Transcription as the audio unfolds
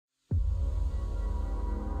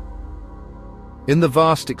In the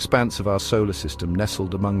vast expanse of our solar system,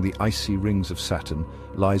 nestled among the icy rings of Saturn,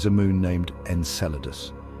 lies a moon named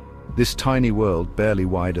Enceladus. This tiny world, barely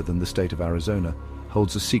wider than the state of Arizona,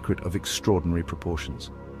 holds a secret of extraordinary proportions.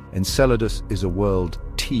 Enceladus is a world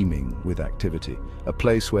teeming with activity, a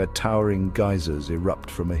place where towering geysers erupt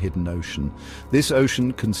from a hidden ocean. This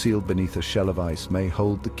ocean, concealed beneath a shell of ice, may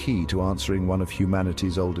hold the key to answering one of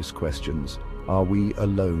humanity's oldest questions: are we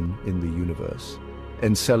alone in the universe?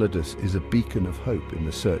 Enceladus is a beacon of hope in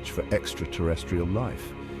the search for extraterrestrial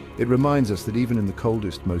life. It reminds us that even in the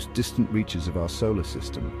coldest, most distant reaches of our solar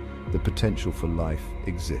system, the potential for life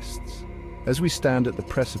exists. As we stand at the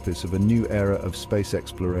precipice of a new era of space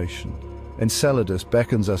exploration, Enceladus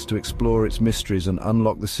beckons us to explore its mysteries and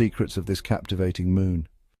unlock the secrets of this captivating moon.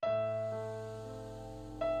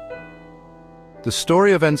 The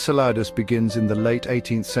story of Enceladus begins in the late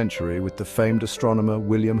 18th century with the famed astronomer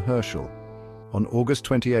William Herschel. On August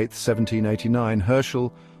 28, 1789,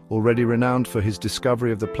 Herschel, already renowned for his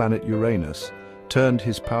discovery of the planet Uranus, turned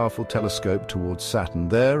his powerful telescope towards Saturn.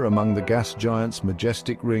 There, among the gas giant's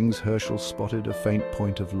majestic rings, Herschel spotted a faint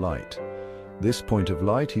point of light. This point of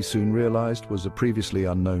light, he soon realized, was a previously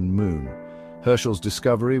unknown moon. Herschel's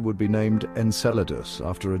discovery would be named Enceladus,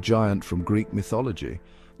 after a giant from Greek mythology.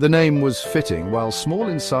 The name was fitting. While small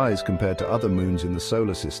in size compared to other moons in the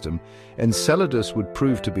solar system, Enceladus would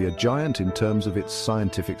prove to be a giant in terms of its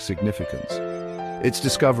scientific significance. Its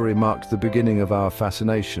discovery marked the beginning of our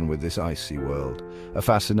fascination with this icy world, a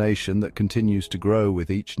fascination that continues to grow with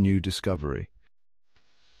each new discovery.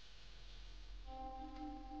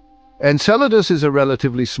 Enceladus is a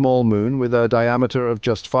relatively small moon with a diameter of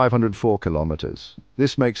just 504 kilometers.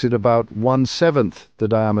 This makes it about 1/7 the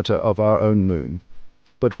diameter of our own moon.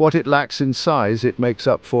 But what it lacks in size, it makes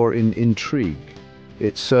up for in intrigue.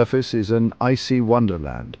 Its surface is an icy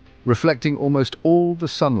wonderland, reflecting almost all the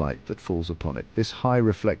sunlight that falls upon it. This high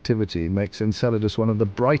reflectivity makes Enceladus one of the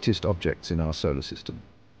brightest objects in our solar system.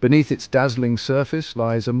 Beneath its dazzling surface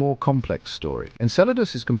lies a more complex story.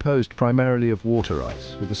 Enceladus is composed primarily of water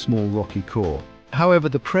ice, with a small rocky core. However,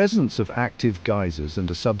 the presence of active geysers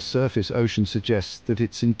and a subsurface ocean suggests that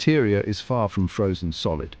its interior is far from frozen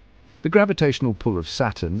solid. The gravitational pull of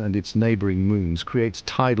Saturn and its neighboring moons creates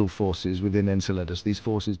tidal forces within Enceladus. These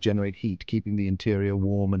forces generate heat, keeping the interior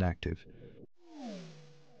warm and active.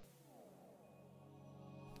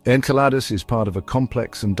 Enceladus is part of a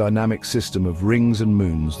complex and dynamic system of rings and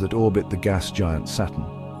moons that orbit the gas giant Saturn.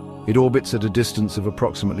 It orbits at a distance of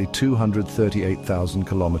approximately 238,000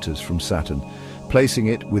 kilometers from Saturn, placing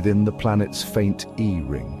it within the planet's faint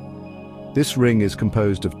E-ring. This ring is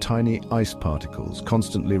composed of tiny ice particles,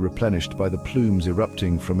 constantly replenished by the plumes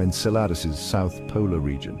erupting from Enceladus's south polar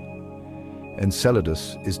region.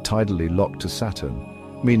 Enceladus is tidally locked to Saturn,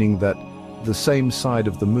 meaning that the same side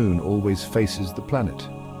of the moon always faces the planet.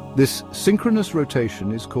 This synchronous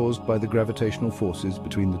rotation is caused by the gravitational forces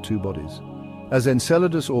between the two bodies. As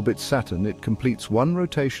Enceladus orbits Saturn, it completes one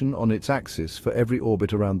rotation on its axis for every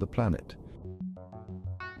orbit around the planet.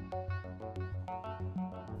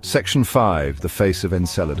 Section 5. The face of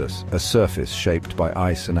Enceladus, a surface shaped by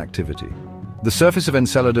ice and activity. The surface of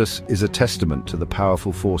Enceladus is a testament to the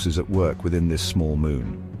powerful forces at work within this small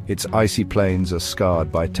moon. Its icy plains are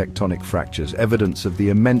scarred by tectonic fractures, evidence of the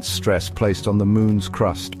immense stress placed on the moon's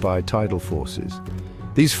crust by tidal forces.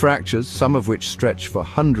 These fractures, some of which stretch for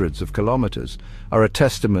hundreds of kilometers, are a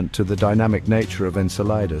testament to the dynamic nature of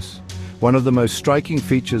Enceladus. One of the most striking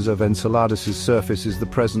features of Enceladus's surface is the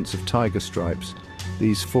presence of tiger stripes.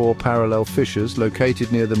 These 4 parallel fissures,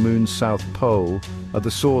 located near the moon's south pole, are the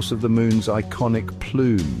source of the moon's iconic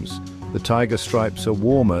plumes. The tiger stripes are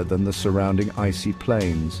warmer than the surrounding icy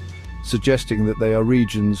plains, suggesting that they are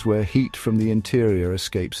regions where heat from the interior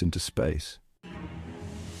escapes into space.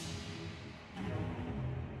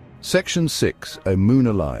 Section 6. A moon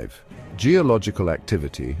alive. Geological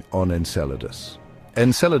activity on Enceladus.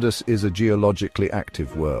 Enceladus is a geologically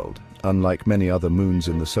active world. Unlike many other moons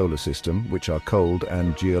in the solar system, which are cold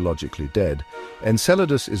and geologically dead,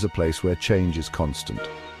 Enceladus is a place where change is constant.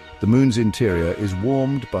 The moon's interior is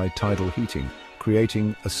warmed by tidal heating,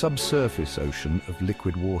 creating a subsurface ocean of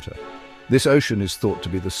liquid water. This ocean is thought to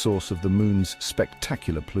be the source of the moon's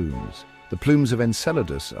spectacular plumes. The plumes of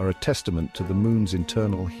Enceladus are a testament to the moon's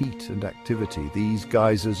internal heat and activity. These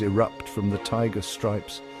geysers erupt from the tiger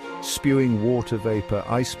stripes, spewing water vapor,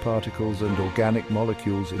 ice particles and organic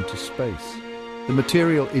molecules into space. The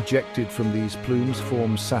material ejected from these plumes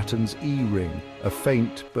forms Saturn's E-ring, a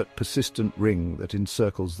faint but persistent ring that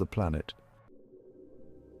encircles the planet.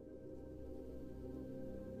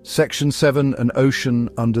 Section 7. An ocean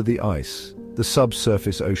under the ice, the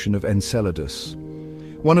subsurface ocean of Enceladus.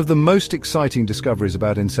 One of the most exciting discoveries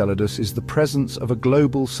about Enceladus is the presence of a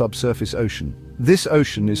global subsurface ocean. This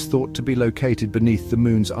ocean is thought to be located beneath the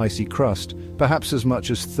Moon's icy crust, perhaps as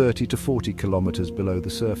much as 30 to 40 kilometers below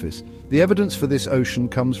the surface. The evidence for this ocean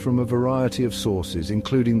comes from a variety of sources,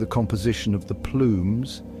 including the composition of the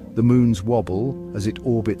plumes, the Moon's wobble as it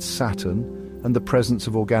orbits Saturn, and the presence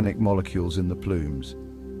of organic molecules in the plumes.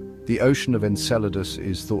 The ocean of Enceladus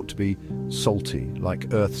is thought to be salty,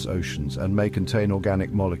 like Earth's oceans, and may contain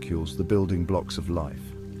organic molecules, the building blocks of life.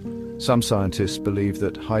 Some scientists believe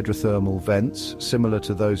that hydrothermal vents, similar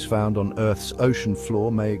to those found on Earth's ocean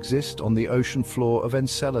floor, may exist on the ocean floor of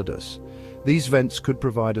Enceladus. These vents could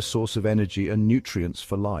provide a source of energy and nutrients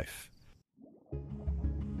for life.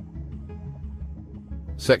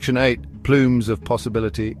 Section 8. Plumes of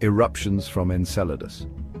possibility, eruptions from Enceladus.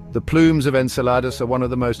 The plumes of Enceladus are one of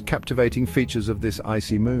the most captivating features of this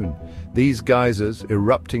icy moon. These geysers,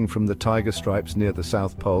 erupting from the tiger stripes near the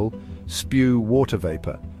South Pole, spew water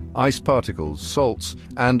vapor, ice particles, salts,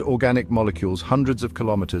 and organic molecules hundreds of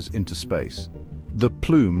kilometers into space. The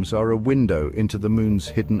plumes are a window into the moon's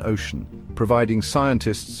hidden ocean, providing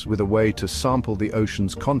scientists with a way to sample the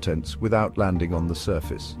ocean's contents without landing on the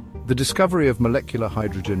surface. The discovery of molecular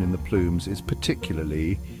hydrogen in the plumes is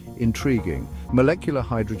particularly intriguing. Molecular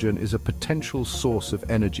hydrogen is a potential source of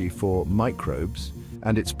energy for microbes,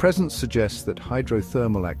 and its presence suggests that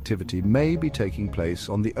hydrothermal activity may be taking place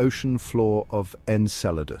on the ocean floor of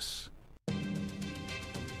Enceladus.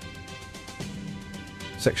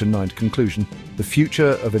 Section 9. Conclusion. The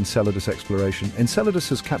future of Enceladus exploration. Enceladus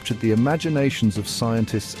has captured the imaginations of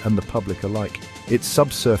scientists and the public alike. Its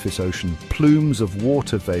subsurface ocean, plumes of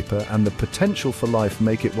water vapor, and the potential for life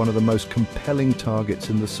make it one of the most compelling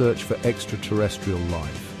targets in the search for extraterrestrial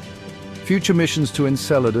life. Future missions to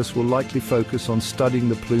Enceladus will likely focus on studying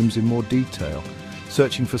the plumes in more detail,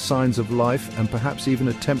 searching for signs of life, and perhaps even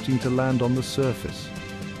attempting to land on the surface.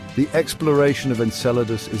 The exploration of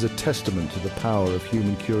Enceladus is a testament to the power of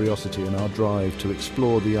human curiosity and our drive to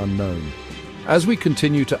explore the unknown. As we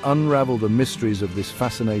continue to unravel the mysteries of this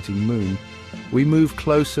fascinating moon, we move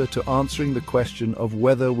closer to answering the question of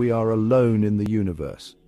whether we are alone in the universe.